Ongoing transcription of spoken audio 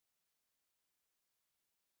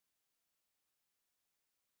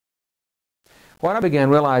What I began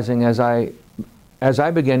realizing as I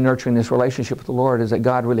began nurturing this relationship with the Lord is that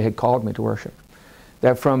God really had called me to worship.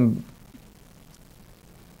 That from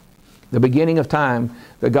the beginning of time,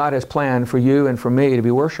 that God has planned for you and for me to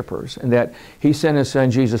be worshipers, and that He sent His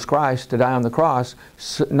Son Jesus Christ to die on the cross,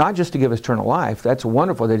 not just to give us eternal life. That's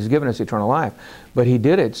wonderful that He's given us eternal life, but He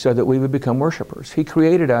did it so that we would become worshipers. He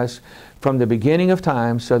created us from the beginning of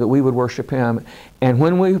time so that we would worship Him. And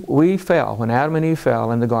when we fell, when Adam and Eve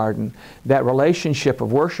fell in the garden, that relationship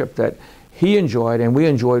of worship that He enjoyed and we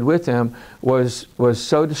enjoyed with Him was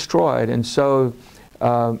so destroyed and so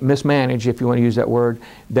mismanaged, if you want to use that word,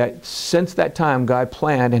 that since that time God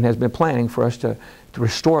planned and has been planning for us to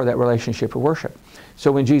restore that relationship of worship.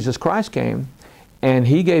 So when Jesus Christ came and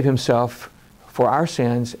He gave Himself for our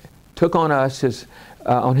sins, took on us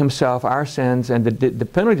on Himself our sins and the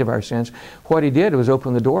penalty of our sins, what He did was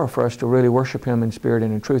open the door for us to really worship Him in spirit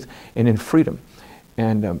and in truth and in freedom.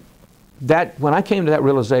 And that when I came to that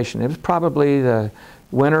realization, it was probably the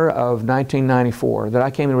winter of 1994 that I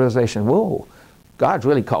came to the realization, whoa, God's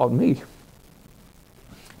really called me,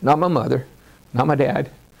 not my mother, not my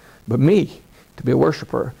dad, but me, to be a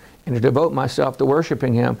worshiper and to devote myself to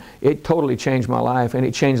worshiping Him. It totally changed my life, and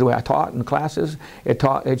it changed the way I taught in classes. It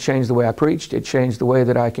changed the way I preached. It changed the way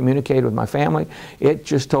that I communicated with my family. It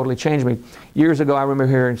just totally changed me. Years ago, I remember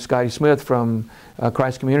hearing Scotty Smith from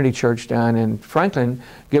Christ Community Church down in Franklin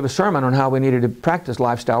give a sermon on how we needed to practice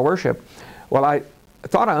lifestyle worship. Well, I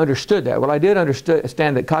thought I understood that. Well, I did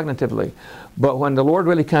understand it cognitively. But when the Lord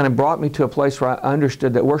really kind of brought me to a place where I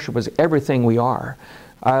understood that worship was everything we are,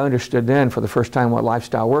 I understood then for the first time what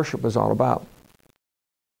lifestyle worship was all about.